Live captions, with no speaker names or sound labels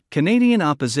Canadian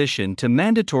opposition to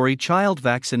mandatory child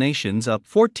vaccinations up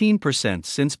 14%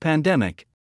 since pandemic.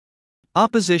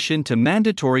 Opposition to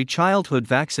mandatory childhood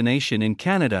vaccination in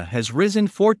Canada has risen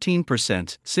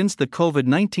 14% since the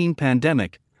COVID-19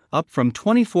 pandemic, up from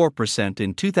 24%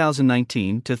 in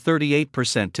 2019 to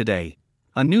 38% today,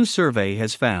 a new survey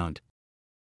has found.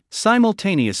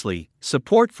 Simultaneously,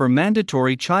 support for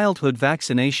mandatory childhood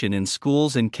vaccination in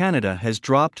schools in Canada has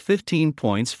dropped 15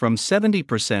 points from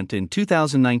 70% in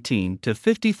 2019 to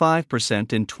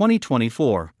 55% in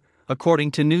 2024,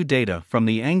 according to new data from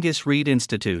the Angus Reid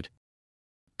Institute.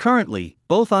 Currently,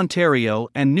 both Ontario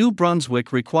and New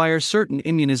Brunswick require certain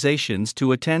immunizations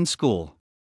to attend school.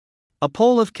 A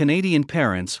poll of Canadian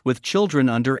parents with children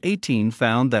under 18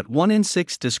 found that 1 in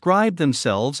 6 described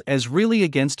themselves as really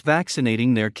against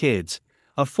vaccinating their kids,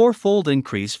 a four-fold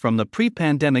increase from the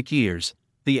pre-pandemic years,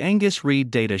 the Angus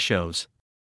Reid data shows.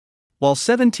 While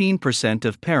 17%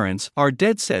 of parents are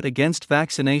dead set against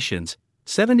vaccinations,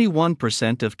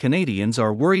 71% of Canadians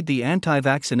are worried the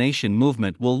anti-vaccination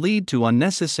movement will lead to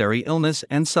unnecessary illness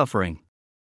and suffering.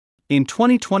 In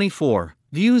 2024,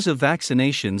 views of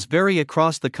vaccinations vary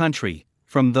across the country,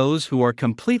 from those who are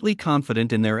completely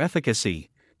confident in their efficacy,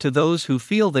 to those who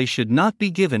feel they should not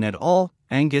be given at all,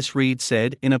 Angus Reid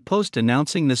said in a post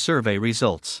announcing the survey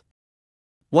results.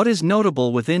 What is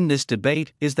notable within this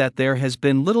debate is that there has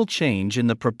been little change in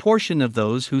the proportion of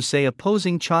those who say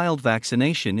opposing child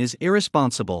vaccination is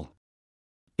irresponsible.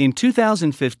 In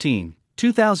 2015,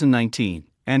 2019,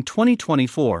 and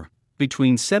 2024,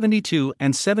 between 72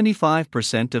 and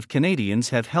 75% of Canadians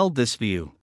have held this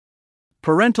view.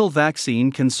 Parental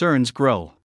vaccine concerns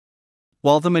grow.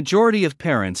 While the majority of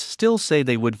parents still say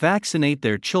they would vaccinate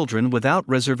their children without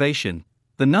reservation,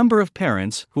 the number of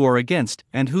parents who are against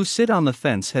and who sit on the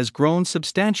fence has grown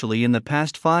substantially in the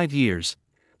past 5 years,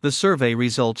 the survey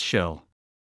results show.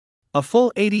 A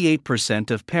full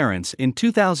 88% of parents in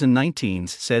 2019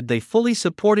 said they fully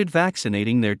supported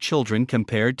vaccinating their children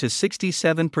compared to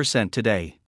 67%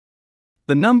 today.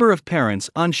 The number of parents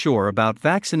unsure about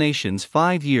vaccinations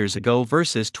 5 years ago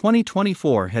versus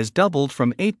 2024 has doubled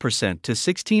from 8% to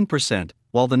 16%,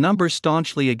 while the number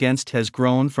staunchly against has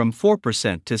grown from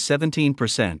 4% to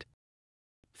 17%.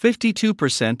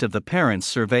 52% of the parents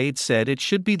surveyed said it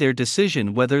should be their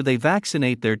decision whether they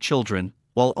vaccinate their children,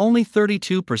 while only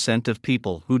 32% of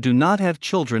people who do not have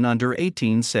children under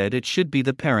 18 said it should be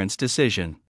the parents'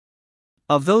 decision.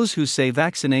 Of those who say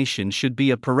vaccination should be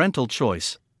a parental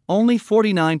choice, only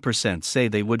 49% say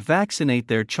they would vaccinate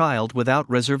their child without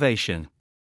reservation.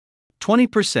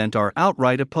 20% are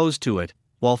outright opposed to it,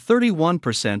 while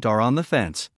 31% are on the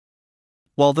fence.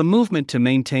 While the movement to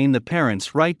maintain the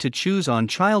parents' right to choose on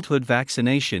childhood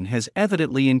vaccination has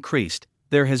evidently increased,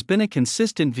 there has been a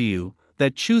consistent view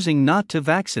that choosing not to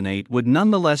vaccinate would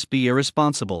nonetheless be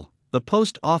irresponsible, the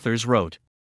Post authors wrote.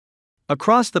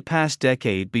 Across the past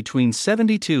decade, between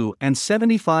 72 and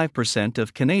 75%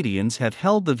 of Canadians have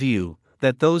held the view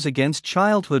that those against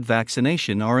childhood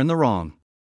vaccination are in the wrong.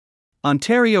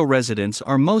 Ontario residents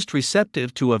are most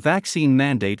receptive to a vaccine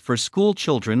mandate for school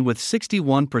children with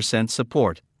 61%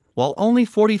 support, while only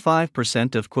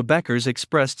 45% of Quebecers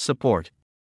expressed support.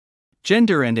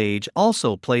 Gender and age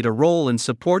also played a role in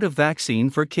support of vaccine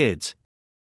for kids.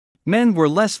 Men were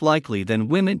less likely than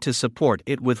women to support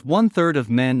it, with 1/3 of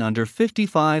men under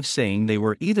 55 saying they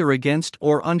were either against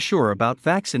or unsure about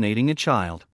vaccinating a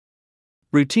child.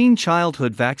 Routine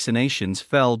childhood vaccinations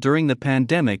fell during the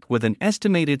pandemic, with an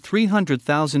estimated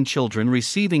 300,000 children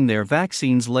receiving their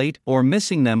vaccines late or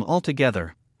missing them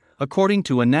altogether, according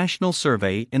to a national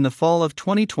survey in the fall of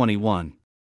 2021.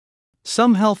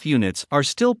 Some health units are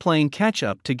still playing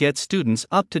catch-up to get students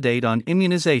up to date on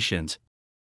immunizations.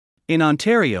 In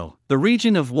Ontario, the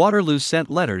region of Waterloo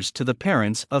sent letters to the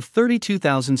parents of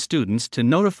 32,000 students to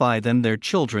notify them their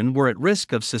children were at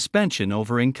risk of suspension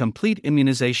over incomplete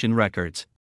immunization records.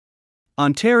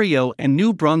 Ontario and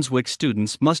New Brunswick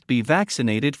students must be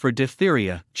vaccinated for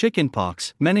diphtheria,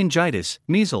 chickenpox, meningitis,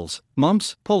 measles,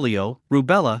 mumps, polio,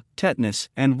 rubella, tetanus,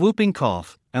 and whooping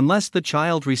cough, unless the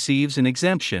child receives an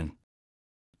exemption.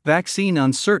 Vaccine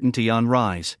uncertainty on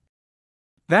rise.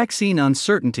 Vaccine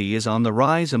uncertainty is on the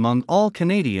rise among all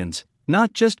Canadians,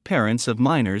 not just parents of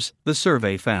minors, the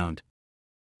survey found.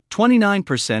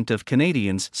 29% of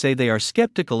Canadians say they are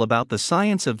skeptical about the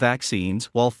science of vaccines,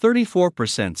 while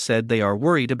 34% said they are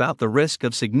worried about the risk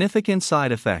of significant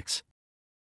side effects.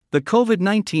 The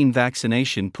COVID-19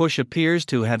 vaccination push appears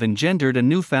to have engendered a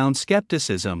newfound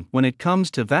skepticism when it comes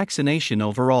to vaccination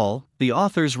overall, the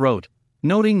authors wrote,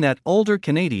 noting that older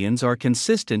Canadians are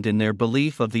consistent in their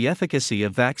belief of the efficacy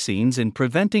of vaccines in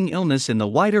preventing illness in the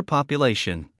wider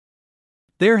population.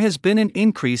 There has been an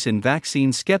increase in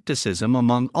vaccine skepticism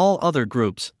among all other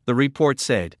groups, the report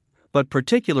said, but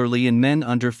particularly in men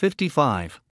under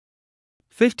 55.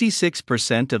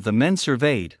 56% of the men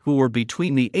surveyed who were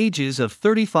between the ages of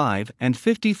 35 and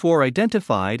 54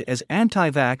 identified as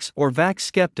anti-vax or vax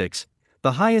skeptics,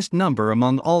 the highest number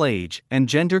among all age and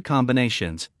gender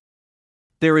combinations.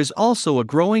 There is also a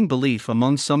growing belief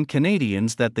among some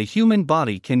Canadians that the human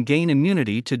body can gain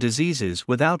immunity to diseases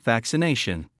without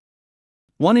vaccination.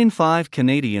 1 in 5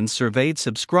 Canadians surveyed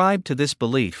subscribe to this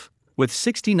belief, with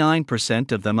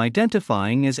 69% of them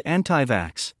identifying as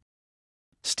anti-vax.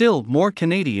 Still, more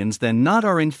Canadians than not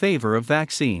are in favor of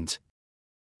vaccines.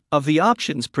 Of the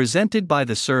options presented by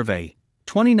the survey,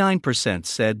 29%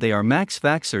 said they are max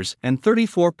vaxxers and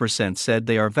 34% said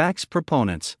they are vax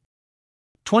proponents.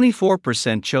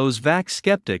 24% chose vax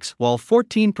skeptics while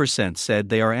 14% said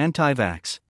they are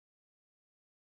anti-vax.